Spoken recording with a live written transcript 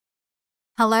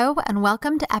Hello and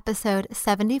welcome to episode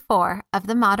 74 of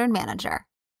The Modern Manager.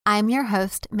 I'm your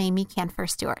host, Mamie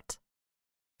Canfer-Stewart.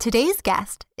 Today's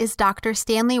guest is Dr.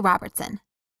 Stanley Robertson.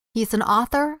 He's an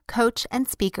author, coach, and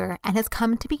speaker and has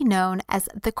come to be known as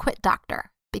the Quit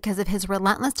Doctor because of his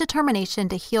relentless determination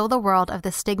to heal the world of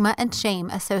the stigma and shame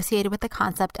associated with the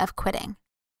concept of quitting.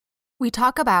 We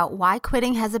talk about why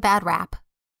quitting has a bad rap,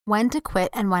 when to quit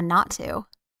and when not to,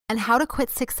 and how to quit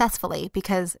successfully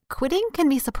because quitting can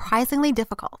be surprisingly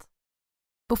difficult.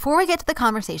 Before we get to the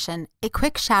conversation, a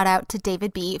quick shout out to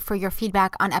David B. for your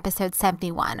feedback on episode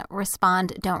 71,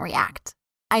 Respond, Don't React.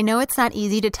 I know it's not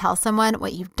easy to tell someone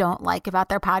what you don't like about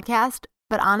their podcast,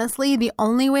 but honestly, the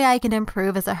only way I can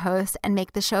improve as a host and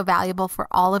make the show valuable for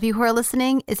all of you who are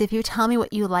listening is if you tell me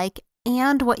what you like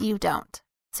and what you don't.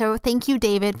 So thank you,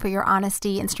 David, for your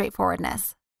honesty and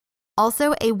straightforwardness.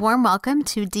 Also, a warm welcome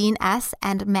to Dean S.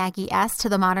 and Maggie S. to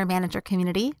the Modern Manager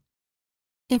community.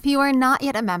 If you are not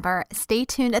yet a member, stay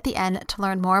tuned at the end to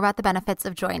learn more about the benefits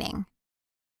of joining.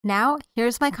 Now,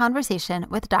 here's my conversation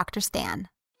with Dr. Stan.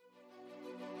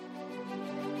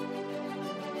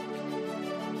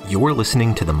 You're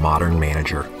listening to The Modern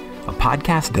Manager, a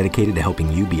podcast dedicated to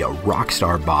helping you be a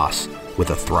rockstar boss with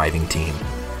a thriving team.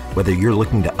 Whether you're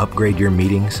looking to upgrade your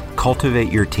meetings, cultivate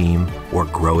your team, or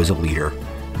grow as a leader,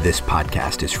 this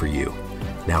podcast is for you.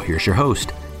 Now here's your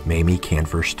host, Mamie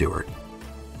Canfer-Stewart.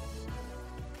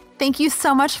 Thank you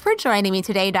so much for joining me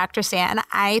today, Dr. Stan.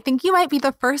 I think you might be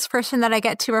the first person that I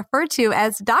get to refer to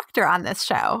as doctor on this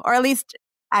show, or at least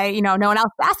no one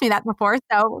else asked me that before,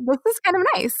 so this is kind of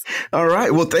nice. All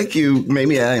right. Well, thank you,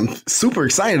 Mamie. I'm super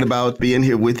excited about being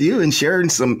here with you and sharing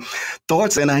some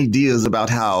thoughts and ideas about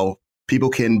how people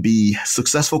can be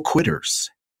successful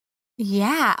quitters.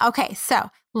 Yeah. Okay. So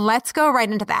let's go right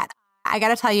into that. I got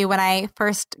to tell you, when I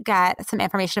first got some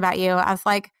information about you, I was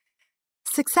like,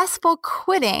 successful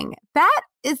quitting, that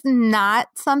is not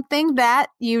something that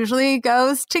usually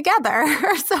goes together.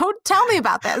 So tell me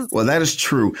about this. Well, that is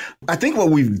true. I think what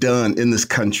we've done in this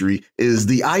country is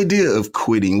the idea of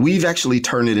quitting. We've actually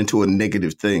turned it into a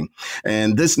negative thing.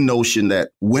 And this notion that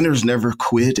winners never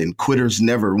quit and quitters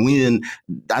never win,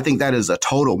 I think that is a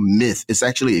total myth. It's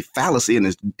actually a fallacy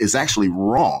and it's actually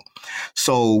wrong.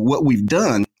 So what we've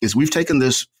done is we've taken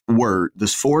this word,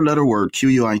 this four-letter word,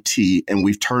 QUIT, and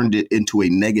we've turned it into a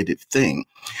negative thing.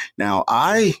 Now,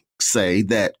 I say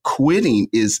that quitting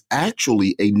is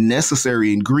actually a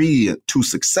necessary ingredient to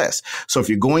success. So if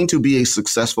you're going to be a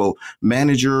successful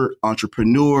manager,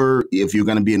 entrepreneur, if you're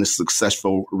going to be in a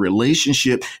successful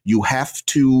relationship, you have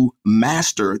to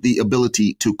master the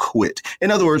ability to quit.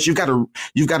 In other words, you've got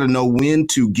to know when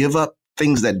to give up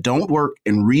things that don't work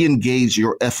and re-engage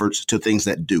your efforts to things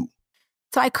that do.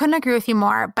 So I couldn't agree with you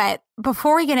more, but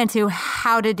before we get into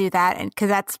how to do that, and because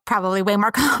that's probably way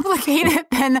more complicated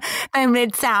than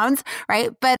it sounds, right?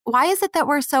 But why is it that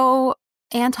we're so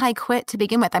anti-quit to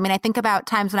begin with? I mean, I think about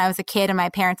times when I was a kid and my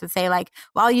parents would say like,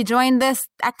 well, you joined this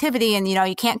activity and,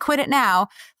 you can't quit it now.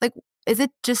 Like, is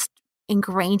it just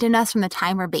ingrained in us from the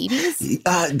time we're babies?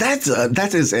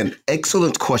 That is an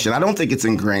excellent question. I don't think it's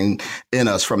ingrained in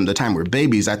us from the time we're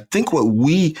babies. I think what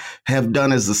we have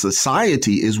done as a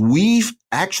society is we've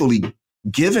actually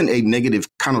given a negative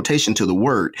connotation to the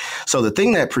word. So the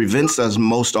thing that prevents us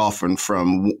most often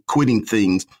from quitting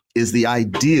things is the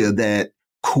idea that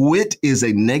quit is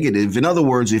a negative. In other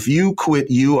words, if you quit,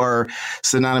 you are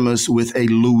synonymous with a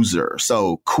loser.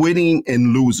 So quitting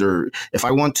and loser. If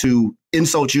I want to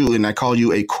insult you and I call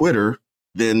you a quitter,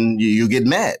 then you get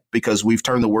mad because we've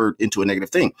turned the word into a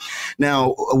negative thing.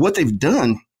 Now, what they've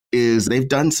done is they've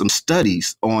done some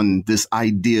studies on this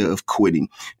idea of quitting.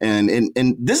 And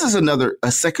this is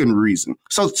a second reason.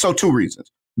 So two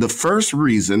reasons. The first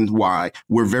reason why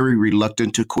we're very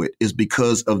reluctant to quit is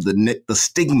because of the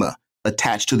stigma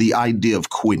attached to the idea of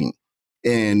quitting.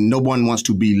 And no one wants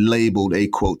to be labeled a,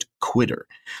 quote, quitter.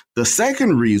 The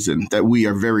second reason that we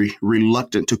are very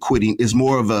reluctant to quitting is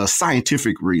more of a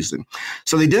scientific reason.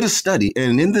 So they did a study,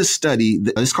 and in this study,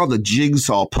 it's called the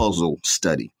jigsaw puzzle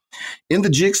study. In the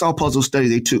jigsaw puzzle study,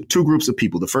 they took two groups of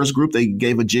people. The first group, they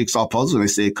gave a jigsaw puzzle and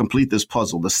they said, complete this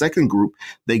puzzle. The second group,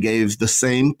 they gave the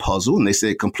same puzzle and they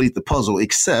said, complete the puzzle,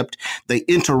 except they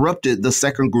interrupted the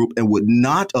second group and would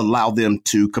not allow them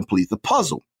to complete the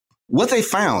puzzle. What they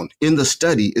found in the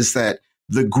study is that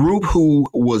the group who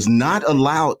was not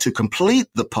allowed to complete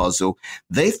the puzzle,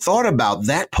 they thought about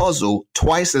that puzzle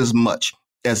twice as much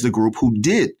as the group who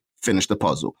did finish the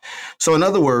puzzle. So in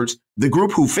other words, the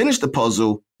group who finished the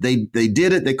puzzle, they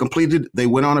did it, they completed, they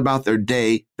went on about their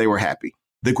day, they were happy.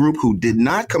 The group who did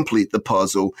not complete the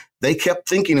puzzle, they kept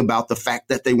thinking about the fact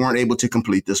that they weren't able to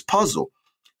complete this puzzle.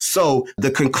 So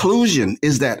the conclusion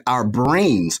is that our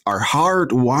brains are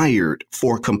hardwired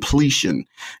for completion.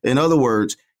 In other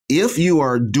words, if you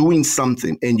are doing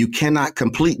something and you cannot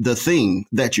complete the thing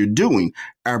that you're doing,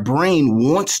 our brain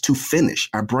wants to finish.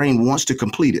 Our brain wants to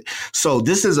complete it. So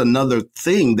this is another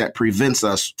thing that prevents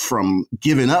us from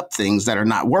giving up things that are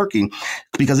not working,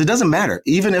 because it doesn't matter.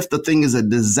 Even if the thing is a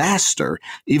disaster,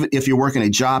 even if you're working a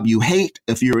job you hate,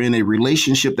 if you're in a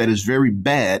relationship that is very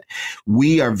bad,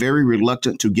 we are very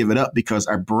reluctant to give it up because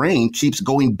our brain keeps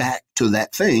going back to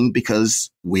that thing because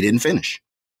we didn't finish.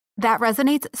 That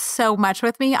resonates so much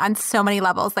with me on so many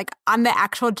levels. Like on the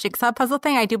actual jigsaw puzzle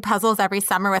thing, I do puzzles every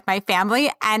summer with my family,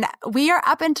 and we are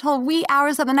up until wee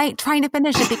hours of the night trying to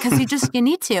finish it because you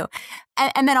need to.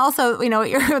 And then also,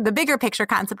 you're the bigger picture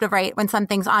concept of, right, when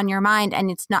something's on your mind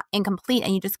and it's not incomplete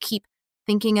and you just keep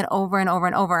thinking it over and over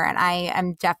and over. And I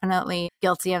am definitely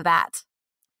guilty of that.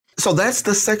 So that's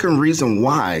the second reason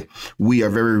why we are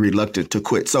very reluctant to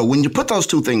quit. So when you put those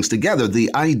two things together,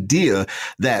 the idea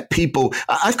that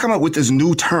I've come up with this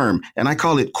new term and I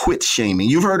call it quit shaming.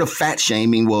 You've heard of fat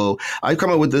shaming. Well, I've come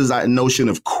up with this notion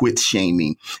of quit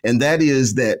shaming. And that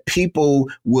is that people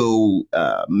will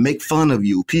make fun of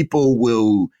you. People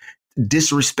will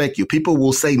disrespect you. People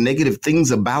will say negative things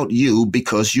about you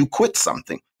because you quit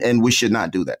something. And we should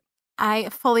not do that. I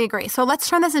fully agree. So let's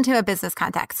turn this into a business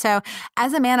context. So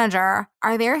as a manager,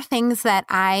 are there things that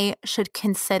I should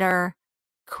consider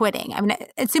quitting? I mean,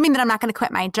 assuming that I'm not going to quit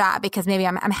my job because maybe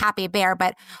I'm happy there,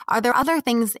 but are there other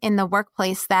things in the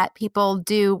workplace that people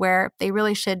do where they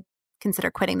really should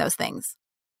consider quitting those things?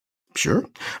 Sure.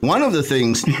 One of the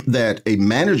things that a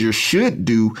manager should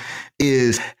do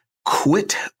is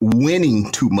quit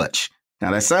winning too much. Now,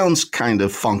 that sounds kind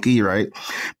of funky, right?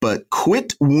 But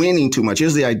quit winning too much.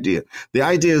 Here's the idea. The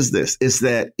idea is this, is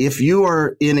that if you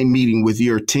are in a meeting with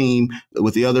your team,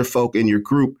 with the other folk in your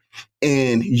group,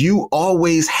 and you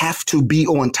always have to be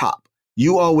on top,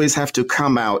 you always have to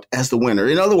come out as the winner.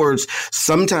 In other words,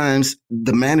 sometimes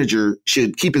the manager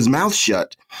should keep his mouth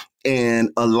shut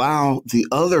and allow the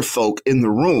other folk in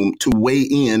the room to weigh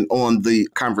in on the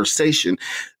conversation.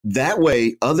 That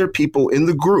way, other people in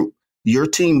the group, your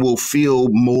team will feel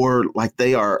more like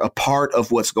they are a part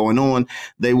of what's going on.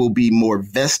 They will be more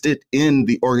vested in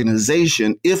the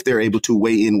organization if they're able to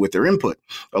weigh in with their input.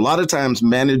 A lot of times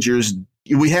managers,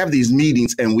 we have these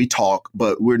meetings and we talk,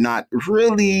 but we're not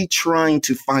really trying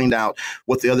to find out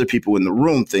what the other people in the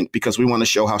room think because we want to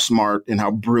show how smart and how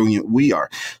brilliant we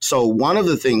are. So one of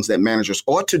the things that managers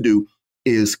ought to do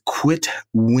is quit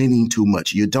winning too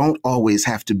much. You don't always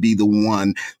have to be the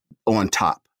one on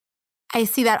top. I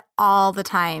see that all the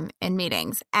time in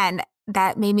meetings. And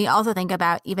that made me also think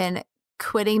about even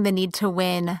quitting the need to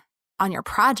win on your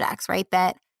projects, right?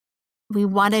 That we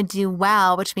want to do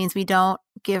well, which means we don't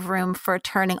give room for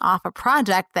turning off a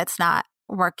project that's not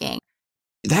working.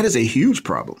 That is a huge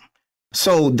problem.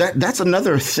 So that's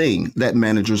another thing that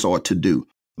managers ought to do.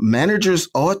 Managers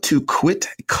ought to quit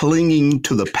clinging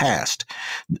to the past.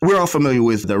 We're all familiar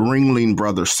with the Ringling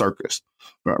Brothers Circus.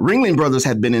 Ringling Brothers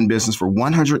had been in business for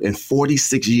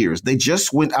 146 years. They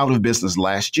just went out of business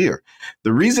last year.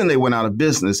 The reason they went out of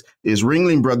business is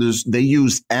Ringling Brothers, they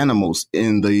used animals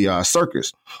in the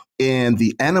circus. And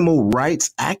the animal rights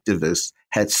activists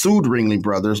had sued Ringling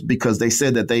Brothers because they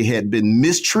said that they had been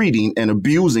mistreating and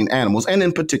abusing animals, and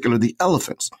in particular, the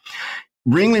elephants.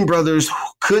 Ringling Brothers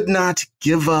could not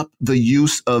give up the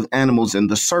use of animals in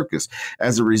the circus.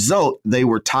 As a result, they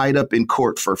were tied up in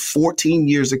court for 14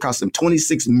 years. It cost them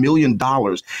 $26 million.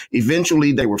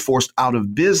 Eventually, they were forced out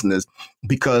of business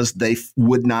because they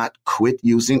would not quit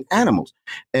using animals.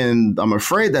 And I'm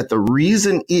afraid that the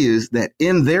reason is that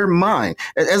in their mind,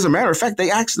 as a matter of fact,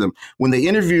 they asked them, when they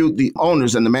interviewed the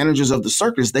owners and the managers of the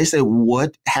circus, they said,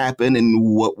 what happened and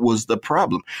what was the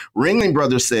problem? Ringling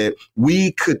Brothers said,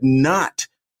 we could not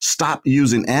stop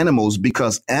using animals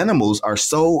because animals are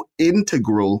so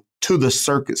integral to the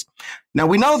circus. Now,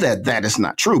 we know that that is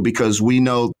not true because we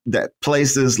know that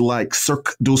places like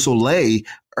Cirque du Soleil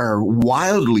are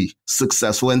wildly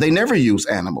successful and they never use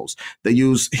animals. They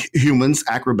use humans,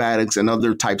 acrobatics, and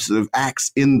other types of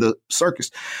acts in the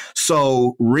circus.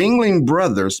 So Ringling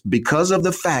Brothers, because of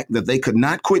the fact that they could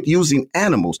not quit using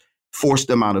animals, forced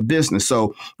them out of business.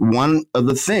 So one of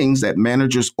the things that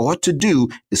managers ought to do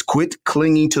is quit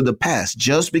clinging to the past.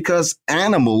 Just because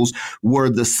animals were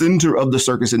the center of the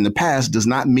circus in the past does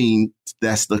not mean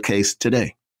that's the case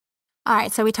today. All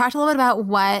right. So we talked a little bit about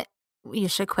what you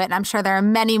should quit. And I'm sure there are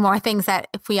many more things that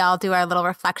if we all do our little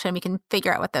reflection, we can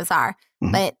figure out what those are.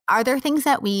 Mm-hmm. But are there things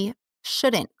that we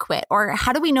shouldn't quit? Or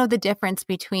how do we know the difference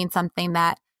between something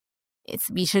that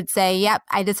we should say, yep,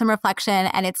 I did some reflection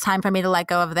and it's time for me to let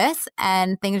go of this.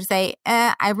 And things say,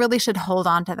 I really should hold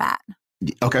on to that.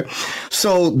 Okay.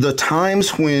 So the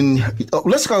times when,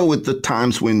 let's go with the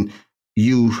times when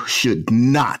you should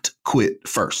not quit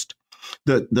first.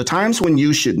 The times when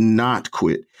you should not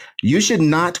quit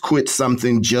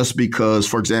something just because,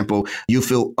 for example, you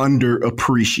feel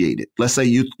underappreciated. Let's say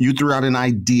you threw out an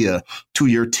idea to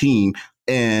your team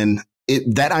and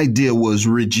that idea was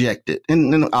rejected.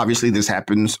 And obviously this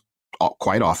happens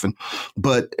quite often,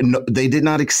 but no, they did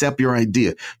not accept your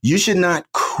idea. You should not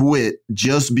quit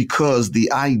just because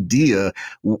the idea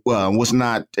was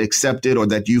not accepted or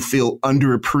that you feel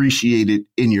underappreciated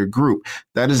in your group.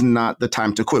 That is not the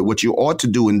time to quit. What you ought to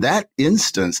do in that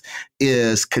instance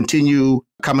is continue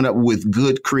coming up with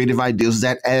good creative ideas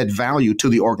that add value to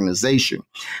the organization.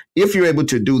 If you're able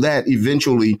to do that,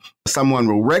 eventually someone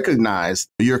will recognize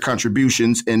your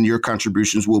contributions and your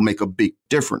contributions will make a big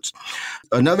difference.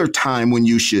 Another time when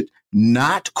you should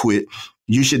not quit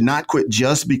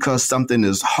just because something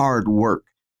is hard work.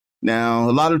 Now,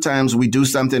 a lot of times we do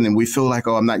something and we feel like,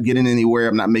 I'm not getting anywhere.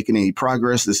 I'm not making any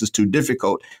progress. This is too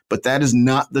difficult. But that is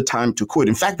not the time to quit.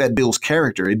 In fact, that builds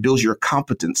character. It builds your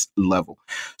competence level.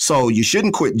 So you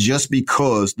shouldn't quit just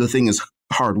because the thing is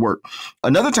hard work.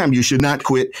 Another time you should not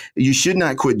quit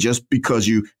just because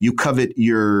you covet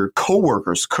your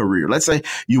coworker's career. Let's say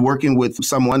you're working with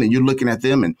someone and you're looking at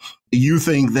them and you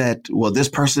think that, well, this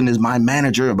person is my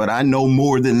manager, but I know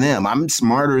more than them. I'm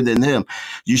smarter than them.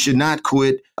 You should not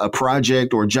quit a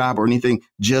project or a job or anything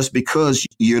just because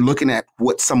you're looking at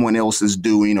what someone else is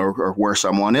doing or where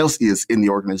someone else is in the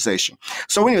organization.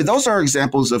 So anyway, those are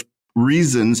examples of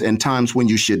reasons and times when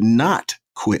you should not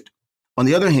quit. On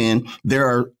the other hand, there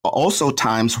are also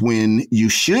times when you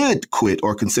should quit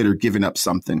or consider giving up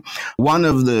something. One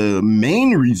of the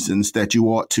main reasons that you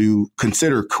ought to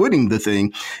consider quitting the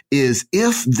thing is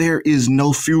if there is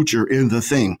no future in the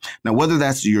thing. Now, whether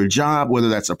that's your job, whether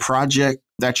that's a project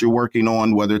that you're working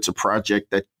on, whether it's a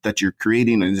project that you're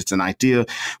creating and it's an idea,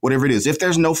 whatever it is, if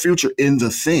there's no future in the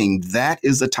thing, that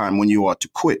is the time when you ought to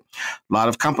quit. A lot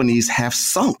of companies have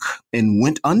sunk and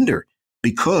went under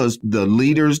because the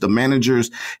leaders, the managers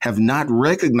have not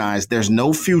recognized there's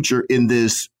no future in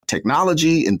this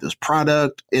technology, in this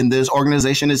product, in this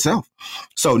organization itself.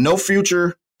 So no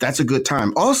future, that's a good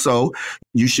time. Also,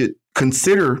 you should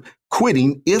consider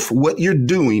quitting if what you're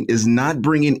doing is not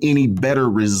bringing any better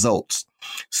results.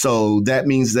 So that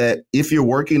means that if you're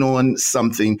working on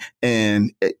something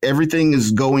and everything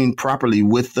is going properly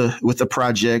with the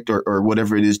project or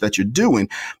whatever it is that you're doing,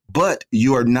 but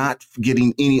you are not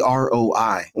getting any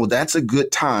ROI, well, that's a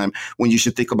good time when you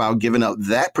should think about giving up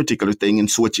that particular thing and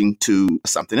switching to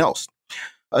something else.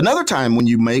 Another time when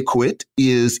you may quit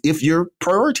is if your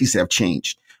priorities have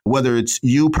changed, whether it's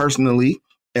you personally,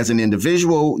 as an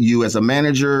individual, you as a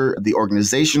manager, the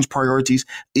organization's priorities.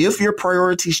 If your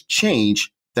priorities change,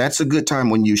 that's a good time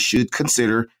when you should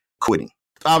consider quitting.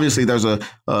 Obviously, there's a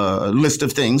list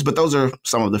of things, but those are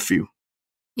some of the few.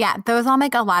 Yeah, those all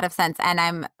make a lot of sense. And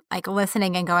I'm like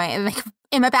listening and going, like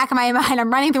in the back of my mind, I'm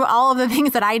running through all of the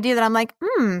things that I do that I'm like,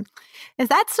 is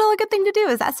that still a good thing to do?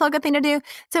 Is that still a good thing to do?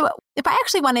 So if I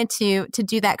actually wanted to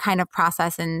do that kind of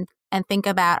process and think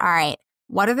about, all right,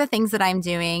 what are the things that I'm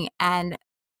doing and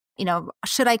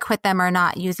should I quit them or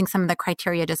not, using some of the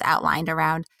criteria just outlined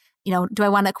around, do I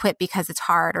want to quit because it's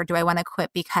hard, or do I want to quit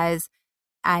because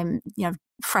I'm,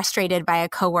 frustrated by a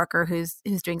coworker who's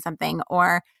doing something,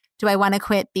 or do I want to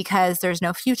quit because there's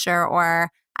no future or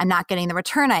I'm not getting the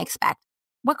return I expect?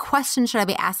 What questions should I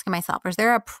be asking myself? Is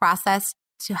there a process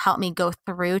to help me go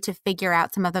through to figure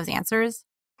out some of those answers?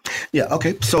 Yeah.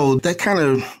 Okay. So that kind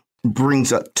of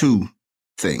brings up two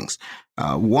things.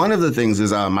 One of the things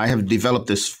is I have developed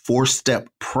this 4-step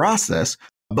process,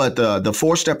 but the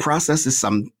 4-step process is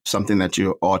something that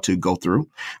you ought to go through.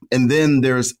 And then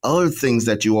there's other things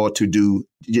that you ought to do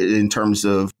in terms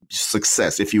of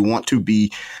success. If you want to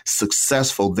be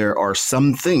successful, there are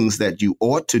some things that you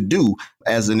ought to do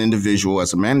as an individual,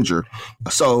 as a manager.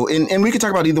 So, and we could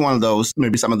talk about either one of those,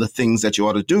 maybe some of the things that you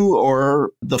ought to do, or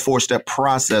the 4-step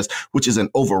process, which is an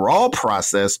overall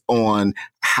process on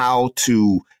how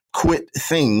to quit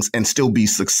things and still be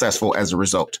successful as a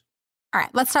result. All right,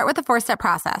 let's start with the 4-step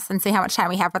process and see how much time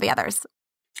we have for the others.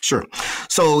 Sure.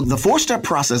 So the 4-step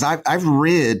process, I've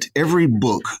read every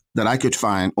book that I could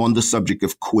find on the subject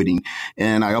of quitting.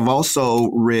 And I have also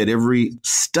read every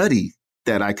study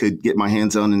that I could get my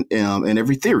hands on in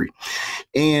every theory.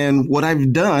 And what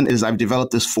I've done is I've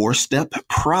developed this 4-step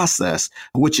process,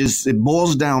 which is it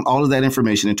boils down all of that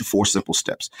information into 4 simple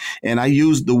steps. And I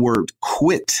use the word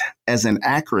QUIT as an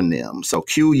acronym. So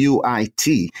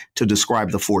QUIT to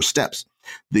describe the 4 steps.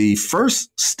 The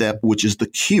first step, which is the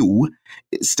Q,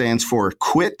 it stands for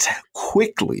quit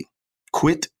quickly.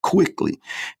 Quit quickly.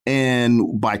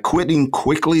 And by quitting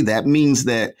quickly, that means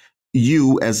that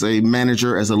you as a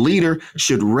manager, as a leader,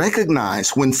 should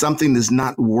recognize when something is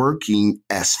not working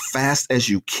as fast as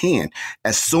you can.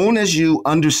 As soon as you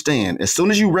understand, as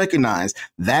soon as you recognize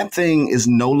that thing is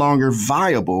no longer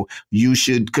viable, you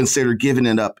should consider giving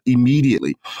it up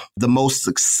immediately. The most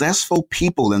successful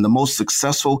people and the most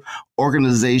successful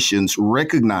organizations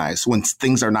recognize when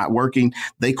things are not working.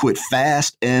 They quit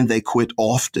fast and they quit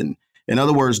often. In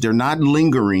other words, they're not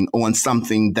lingering on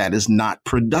something that is not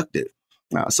productive.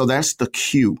 So that's the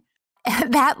cue.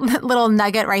 That little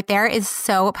nugget right there is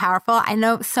so powerful. I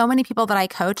know so many people that I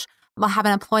coach will have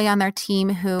an employee on their team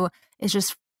who is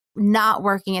just not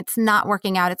working. It's not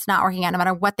working out. It's not working out no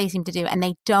matter what they seem to do. And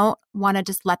they don't want to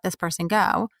just let this person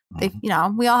go. They,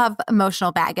 we all have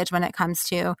emotional baggage when it comes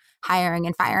to hiring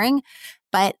and firing.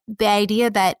 But the idea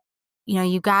that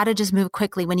you got to just move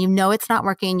quickly when you know it's not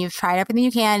working. You've tried everything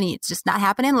you can. It's just not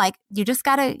happening. Like you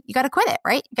got to quit it,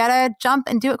 right? You got to jump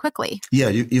and do it quickly. Yeah,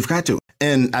 you've got to.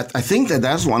 And I think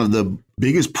that's one of the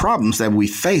biggest problems that we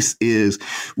face is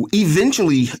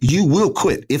eventually you will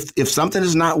quit. If something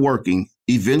is not working,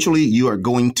 eventually you are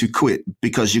going to quit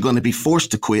because you're going to be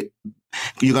forced to quit.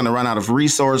 You're going to run out of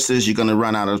resources. You're going to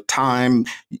run out of time.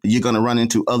 You're going to run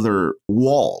into other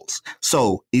walls.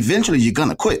 So eventually you're going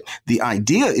to quit. The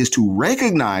idea is to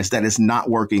recognize that it's not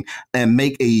working and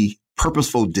make a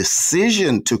purposeful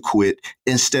decision to quit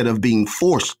instead of being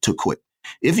forced to quit.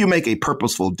 If you make a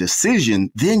purposeful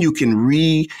decision, then you can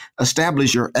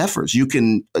reestablish your efforts. You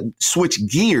can switch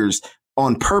gears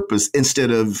on purpose instead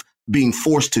of being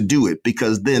forced to do it,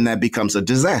 because then that becomes a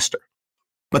disaster.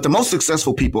 But the most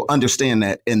successful people understand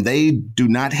that, and they do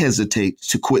not hesitate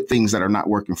to quit things that are not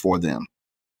working for them.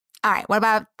 All right. What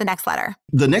about the next letter?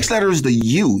 The next letter is the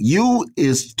U. U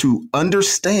is to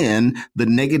understand the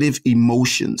negative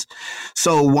emotions.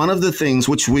 So one of the things,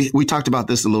 which we talked about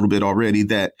this a little bit already,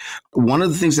 that one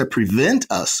of the things that prevent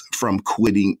us from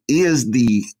quitting is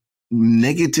the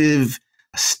negative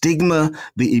stigma,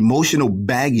 the emotional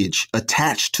baggage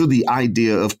attached to the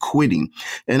idea of quitting.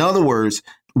 In other words,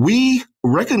 we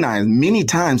recognize many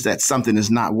times that something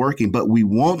is not working, but we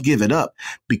won't give it up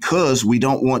because we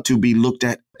don't want to be looked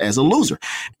at as a loser.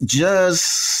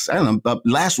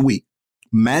 Last week,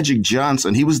 Magic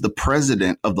Johnson, he was the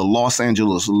president of the Los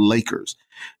Angeles Lakers,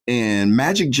 and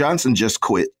Magic Johnson just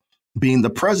quit being the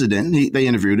president. They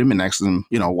interviewed him and asked him,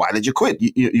 why did you quit?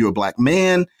 You're a black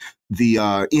man. The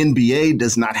NBA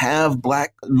does not have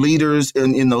black leaders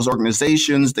in those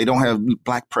organizations. They don't have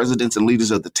black presidents and leaders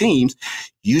of the teams.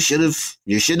 You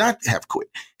should not have quit.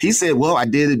 He said, well, I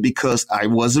did it because I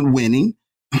wasn't winning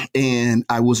and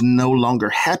I was no longer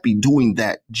happy doing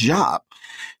that job.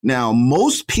 Now,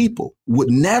 most people would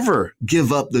never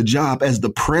give up the job as the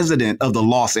president of the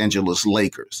Los Angeles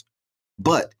Lakers,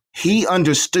 but he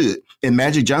understood, and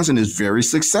Magic Johnson is very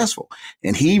successful,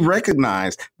 and he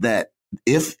recognized that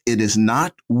if it is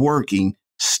not working,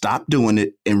 stop doing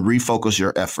it and refocus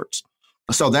your efforts.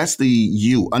 So that's the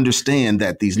you. Understand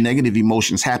that these negative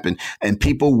emotions happen and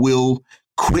people will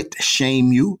quit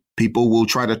shame you. People will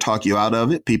try to talk you out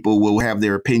of it. People will have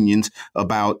their opinions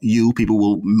about you.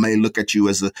 People may look at you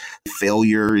as a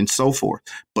failure and so forth.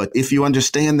 But if you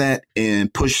understand that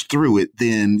and push through it,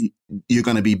 then you're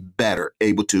going to be better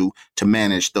able to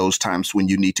manage those times when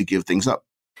you need to give things up.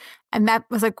 And that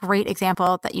was a great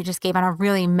example that you just gave on a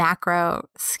really macro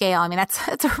scale. I mean, it's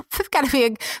got to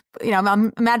be,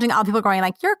 I'm imagining all people going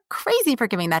like, you're crazy for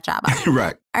giving that job up.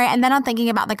 Right. All right. And then I'm thinking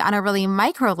about like on a really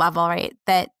micro level, right,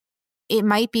 that it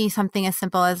might be something as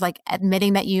simple as like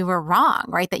admitting that you were wrong,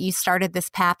 right? That you started this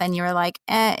path and you were like,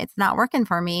 it's not working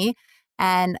for me.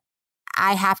 And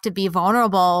I have to be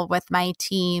vulnerable with my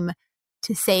team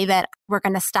to say that we're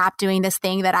going to stop doing this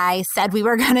thing that I said we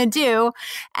were going to do.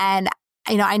 And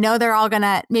I know they're all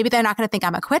maybe they're not going to think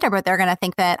I'm a quitter, but they're going to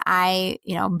think that I,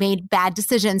 made bad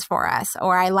decisions for us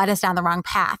or I led us down the wrong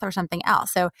path or something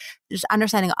else. So just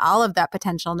understanding all of that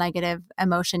potential negative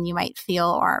emotion you might feel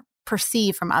or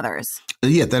perceive from others.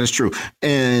 Yeah, that is true.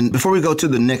 And before we go to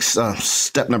the next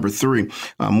step number 3,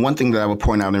 one thing that I would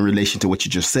point out in relation to what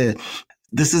you just said,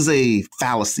 this is a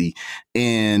fallacy.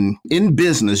 And in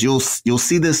business, you'll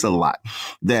see this a lot,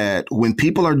 that when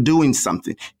people are doing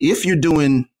something, if you're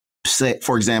doing, say,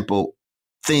 for example,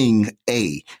 thing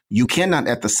A. You cannot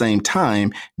at the same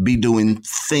time be doing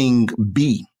thing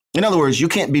B. In other words, you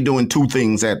can't be doing two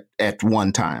things at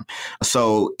one time.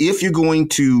 So if you're going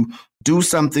to do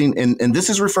something, and this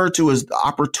is referred to as the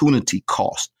opportunity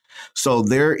cost. So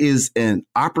there is an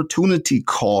opportunity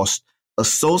cost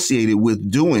associated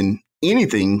with doing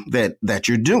anything that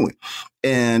you're doing.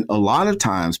 And a lot of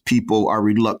times people are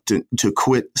reluctant to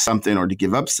quit something or to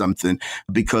give up something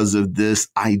because of this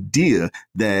idea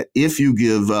that if you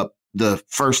give up the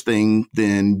first thing,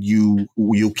 then you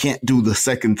can't do the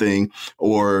second thing,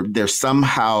 or there's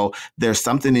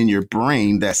something in your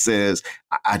brain that says,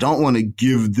 I don't want to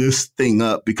give this thing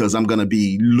up because I'm going to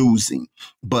be losing.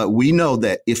 But we know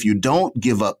that if you don't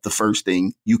give up the first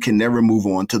thing, you can never move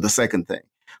on to the second thing.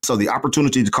 So the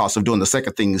opportunity cost of doing the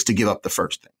second thing is to give up the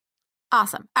first thing.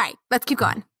 Awesome. All right, let's keep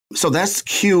going. So that's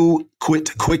Q,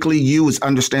 quit quickly. U is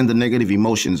understand the negative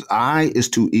emotions. I is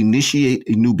to initiate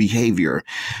a new behavior.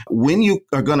 When you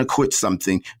are going to quit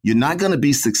something, you're not going to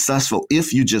be successful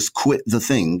if you just quit the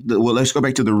thing. Well, let's go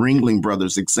back to the Ringling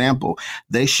Brothers example.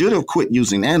 They should have quit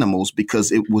using animals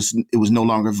because it was no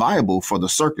longer viable for the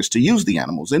circus to use the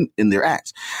animals in their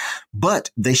acts.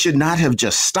 But they should not have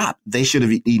just stopped. They should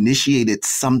have initiated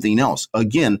something else.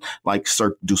 Again, like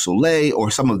Cirque du Soleil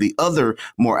or some of the other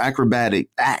more acrobatic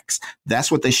acts.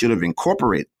 That's what they should have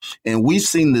incorporated. And we've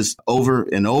seen this over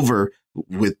and over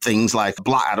with things like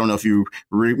I don't know if you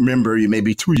remember, you may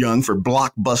be too young for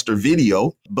Blockbuster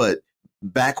Video, but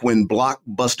back when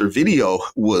Blockbuster Video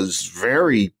was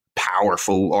very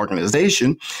powerful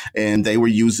organization and they were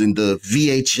using the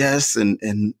VHS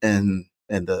and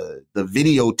the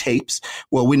videotapes.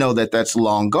 Well, we know that that's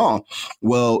long gone.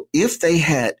 Well, if they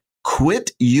had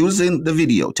quit using the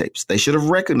videotapes, they should have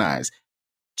recognized,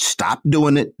 stop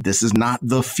doing it. This is not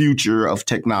the future of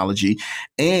technology.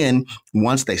 And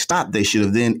once they stopped, they should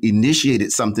have then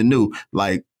initiated something new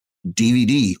like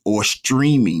DVD or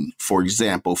streaming, for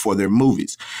example, for their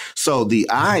movies. So the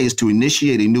I is to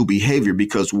initiate a new behavior,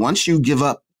 because once you give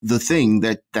up the thing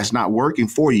that's not working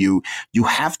for you, you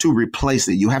have to replace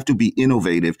it. You have to be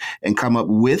innovative and come up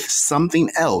with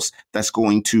something else that's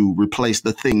going to replace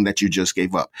the thing that you just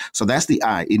gave up. So that's the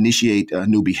I, initiate a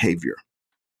new behavior.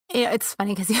 It's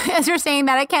funny because as you're saying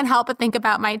that, I can't help but think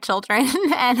about my children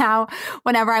and how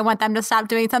whenever I want them to stop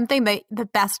doing something, the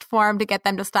best form to get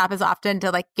them to stop is often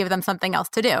to like give them something else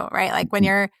to do, right? Like when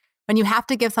you have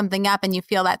to give something up and you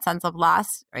feel that sense of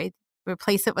loss, right?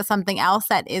 Replace it with something else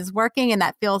that is working and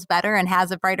that feels better and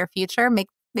has a brighter future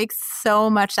makes so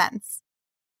much sense.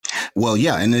 Well,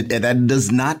 yeah, and that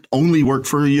does not only work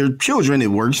for your children, it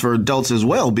works for adults as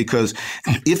well, because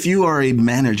if you are a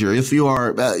manager, if you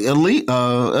are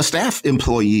a staff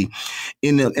employee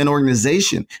in an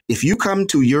organization, if you come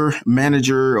to your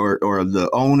manager or the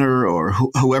owner or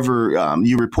whoever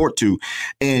you report to,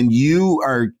 and you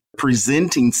are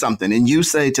presenting something and you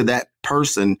say to that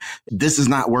person, this is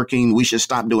not working, we should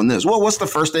stop doing this. Well, what's the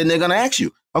first thing they're going to ask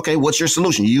you? Okay, what's your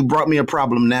solution? You brought me a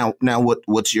problem. Now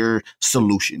what's your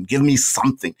solution? Give me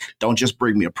something. Don't just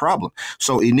bring me a problem.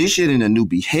 So initiating a new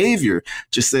behavior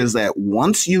just says that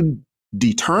once you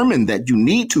determine that you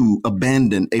need to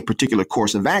abandon a particular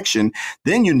course of action,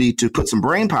 then you need to put some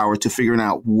brain power to figuring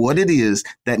out what it is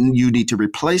that you need to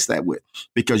replace that with.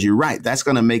 Because you're right, that's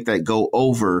going to make that go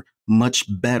over much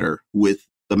better with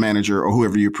the manager or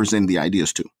whoever you're presenting the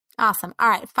ideas to. Awesome. All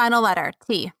right. Final letter,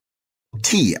 T.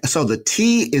 T. So the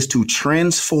T is to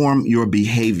transform your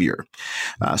behavior.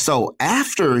 So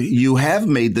after you have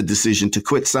made the decision to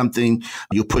quit something,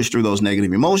 you push through those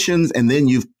negative emotions, and then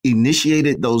you've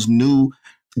initiated those new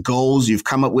goals. You've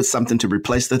come up with something to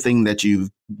replace the thing that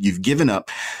you've given up.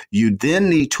 You then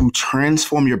need to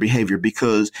transform your behavior,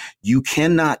 because you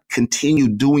cannot continue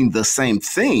doing the same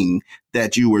thing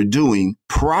that you were doing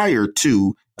prior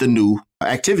to the new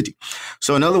activity.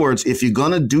 So in other words, if you're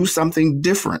going to do something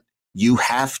different, you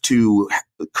have to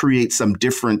create some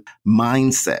different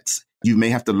mindsets. You may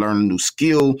have to learn a new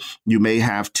skill. You may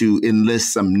have to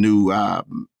enlist some new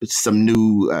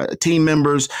team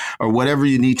members or whatever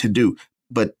you need to do.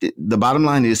 But the bottom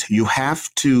line is you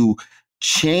have to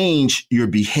change your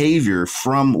behavior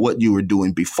from what you were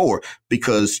doing before,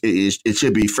 because it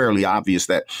should be fairly obvious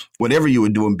that whatever you were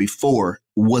doing before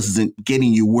wasn't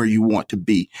getting you where you want to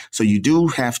be. So you do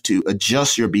have to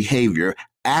adjust your behavior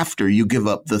after you give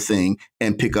up the thing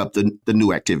and pick up the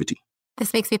new activity.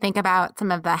 This makes me think about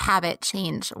some of the habit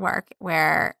change work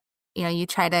where, you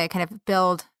try to kind of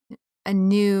build a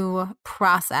new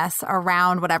process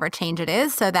around whatever change it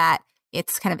is so that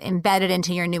it's kind of embedded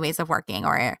into your new ways of working.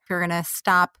 Or if you're going to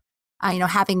stop,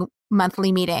 having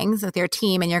monthly meetings with your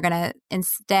team and you're going to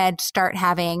instead start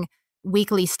having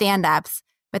weekly stand-ups,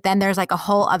 But then there's like a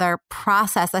whole other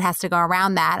process that has to go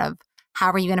around that of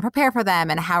how are you going to prepare for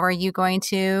them and how are you going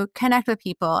to connect with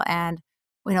people and,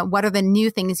 what are the new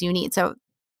things you need? So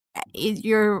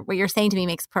what you're saying to me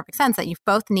makes perfect sense that you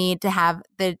both need to have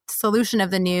the solution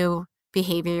of the new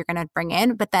behavior you're going to bring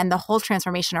in, but then the whole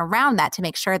transformation around that to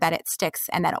make sure that it sticks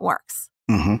and that it works.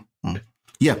 Mm-hmm.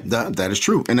 Yeah, that is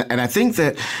true. And I think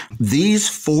that these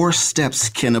 4 steps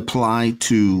can apply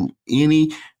to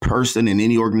any person in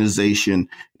any organization,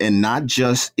 and not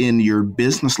just in your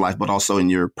business life, but also in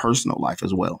your personal life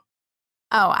as well.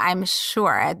 Oh, I'm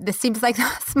sure. This seems like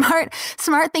smart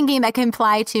thinking that can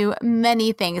apply to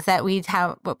many things that we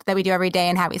do every day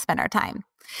and how we spend our time.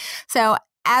 So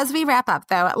as we wrap up,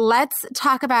 though, let's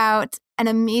talk about an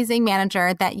amazing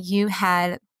manager that you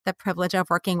had the privilege of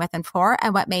working with and for,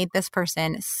 and what made this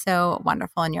person so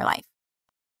wonderful in your life.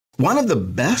 One of the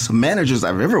best managers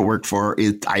I've ever worked for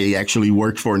is I actually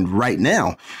work for right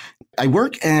now. I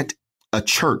work at a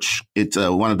church. It's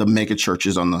one of the mega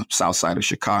churches on the south side of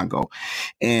Chicago.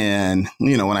 And,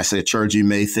 when I say church, you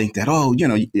may think that,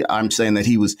 I'm saying that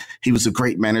he was a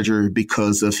great manager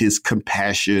because of his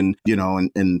compassion,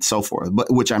 and so forth,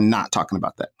 but which I'm not talking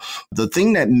about that. The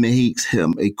thing that makes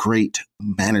him a great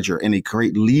manager and a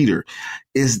great leader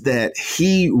is that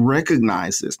he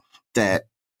recognizes that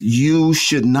you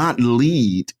should not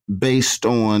lead based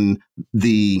on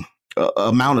the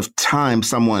amount of time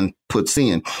someone puts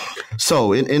in.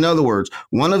 So in other words,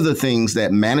 one of the things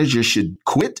that managers should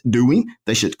quit doing,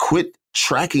 they should quit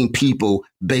tracking people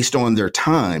based on their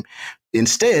time.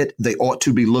 Instead, they ought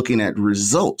to be looking at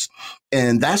results.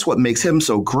 And that's what makes him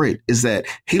so great, is that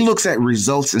he looks at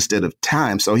results instead of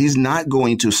time. So he's not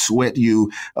going to sweat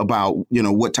you about,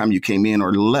 what time you came in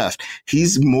or left.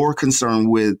 He's more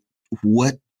concerned with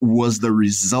what was the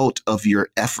result of your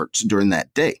efforts during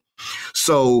that day.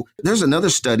 So there's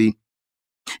another study,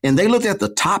 and they looked at the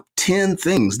top 10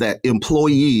 things that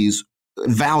employees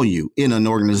value in an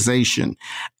organization.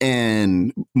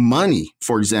 And money,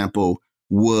 for example,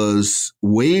 was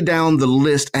way down the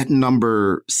list at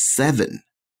number 7.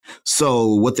 So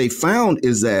what they found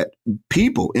is that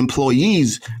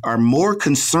employees are more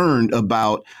concerned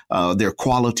about their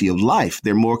quality of life.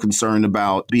 They're more concerned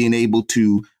about being able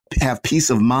to have peace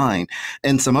of mind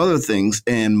and some other things.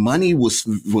 And money was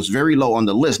very low on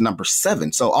the list, number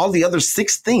 7. So all the other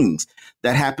 6 things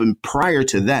that happened prior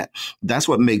to that, that's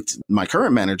what makes my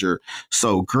current manager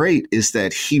so great, is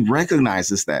that he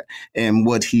recognizes that. And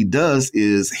what he does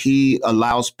is he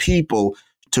allows people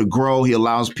to grow. He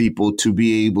allows people to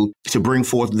be able to bring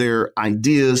forth their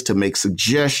ideas, to make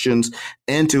suggestions,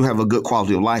 and to have a good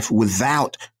quality of life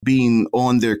without being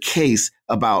on their case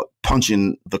about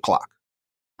punching the clock.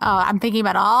 Oh, I'm thinking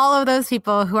about all of those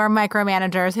people who are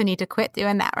micromanagers who need to quit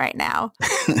doing that right now.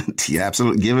 Yeah,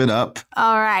 absolutely. Give it up.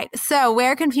 All right. So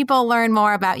where can people learn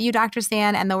more about you, Dr.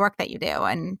 Stan, and the work that you do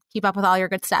and keep up with all your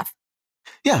good stuff?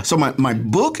 Yeah. So my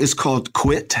book is called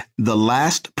Quit, The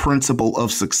Last Principle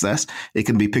of Success. It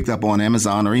can be picked up on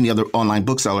Amazon or any other online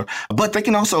bookseller. But they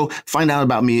can also find out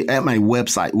about me at my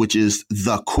website, which is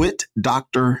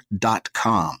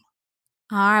thequitdoctor.com.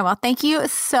 All right. Well, thank you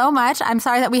so much. I'm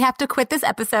sorry that we have to quit this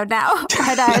episode now,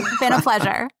 but it's been a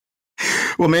pleasure.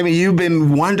 Well, Mamie, you've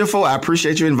been wonderful. I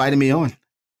appreciate you inviting me on.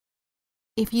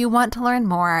 If you want to learn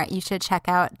more, you should check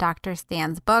out Dr.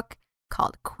 Stan's book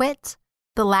called Quit,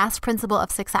 The Last Principle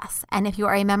of Success. And if you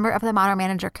are a member of the Modern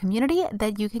Manager community,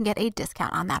 then you can get a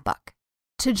discount on that book.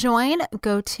 To join,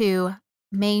 go to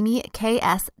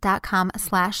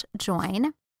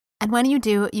mamieks.com/join. And when you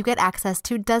do, you get access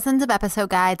to dozens of episode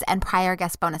guides and prior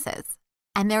guest bonuses.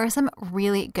 And there is some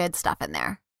really good stuff in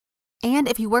there. And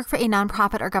if you work for a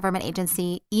nonprofit or government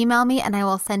agency, email me and I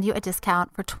will send you a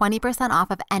discount for 20% off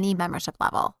of any membership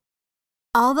level.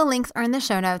 All the links are in the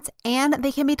show notes, and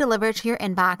they can be delivered to your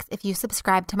inbox if you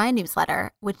subscribe to my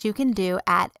newsletter, which you can do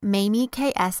at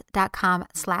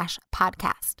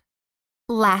mamieks.com/podcast.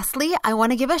 Lastly, I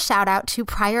want to give a shout out to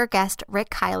prior guest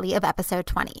Rick Kiley of episode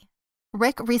 20.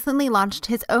 Rick recently launched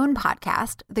his own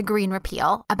podcast, The Green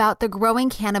Repeal, about the growing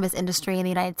cannabis industry in the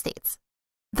United States.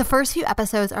 The first few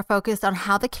episodes are focused on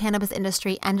how the cannabis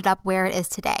industry ended up where it is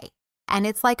today, and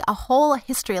it's like a whole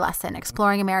history lesson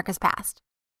exploring America's past.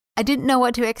 I didn't know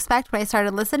what to expect when I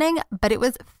started listening, but it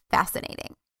was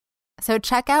fascinating. So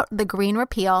check out The Green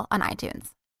Repeal on iTunes.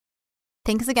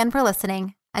 Thanks again for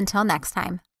listening. Until next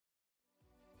time.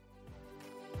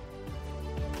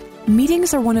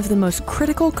 Meetings are one of the most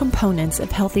critical components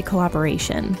of healthy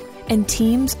collaboration, and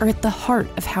teams are at the heart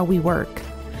of how we work.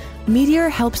 Meteor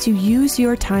helps you use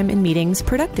your time in meetings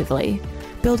productively,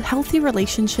 build healthy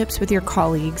relationships with your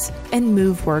colleagues, and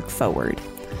move work forward.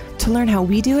 To learn how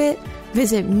we do it,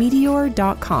 visit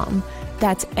meteor.com.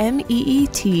 That's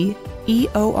MEETEOR.com.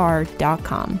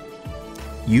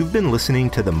 You've been listening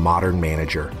to The Modern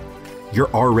Manager. You're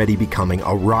already becoming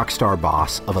a rock star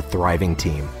boss of a thriving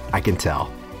team, I can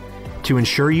tell. To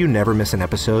ensure you never miss an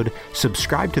episode,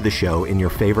 subscribe to the show in your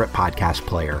favorite podcast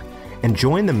player and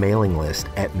join the mailing list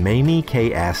at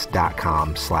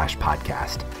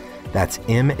mamieks.com/podcast. That's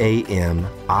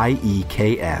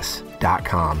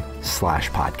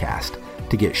MAMIEKS.com/podcast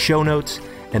to get show notes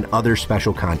and other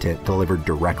special content delivered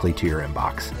directly to your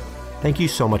inbox. Thank you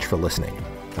so much for listening.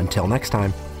 Until next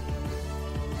time.